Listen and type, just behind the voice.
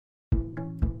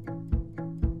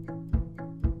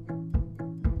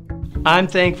I'm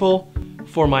thankful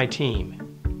for my team.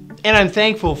 And I'm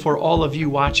thankful for all of you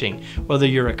watching, whether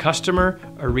you're a customer,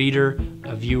 a reader,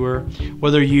 a viewer,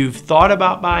 whether you've thought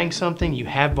about buying something, you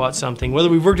have bought something, whether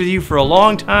we've worked with you for a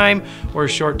long time or a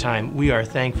short time, we are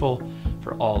thankful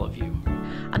for all of you.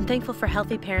 I'm thankful for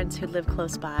healthy parents who live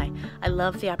close by. I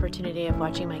love the opportunity of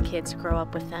watching my kids grow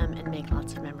up with them and make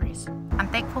lots of memories. I'm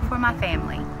thankful for my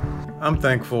family. I'm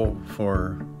thankful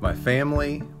for my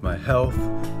family, my health,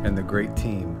 and the great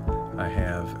team I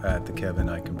have at the Kevin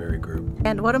Eikenberry Group.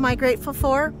 And what am I grateful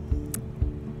for?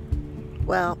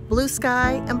 Well, blue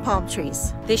sky and palm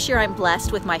trees. This year I'm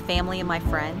blessed with my family and my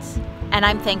friends, and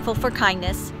I'm thankful for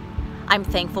kindness. I'm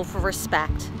thankful for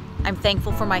respect. I'm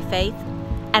thankful for my faith,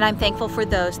 and I'm thankful for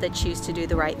those that choose to do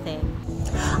the right thing.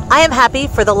 I am happy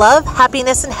for the love,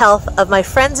 happiness, and health of my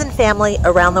friends and family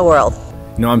around the world.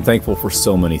 You know, I'm thankful for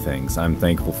so many things. I'm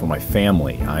thankful for my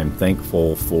family. I'm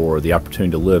thankful for the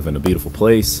opportunity to live in a beautiful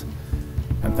place.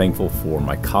 I'm thankful for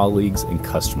my colleagues and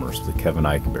customers of the Kevin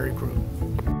Eikenberry Group.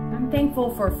 I'm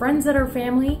thankful for friends that are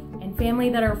family and family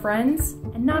that are friends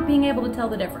and not being able to tell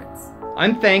the difference.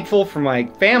 I'm thankful for my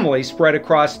family spread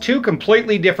across 2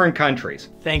 completely different countries.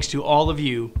 Thanks to all of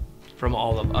you from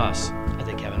all of us at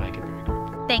the Kevin Eikenberry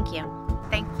Group. Thank you.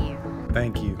 Thank you.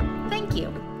 Thank you. Thank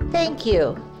you. Thank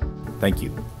you. Thank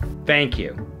you. Thank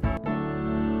you.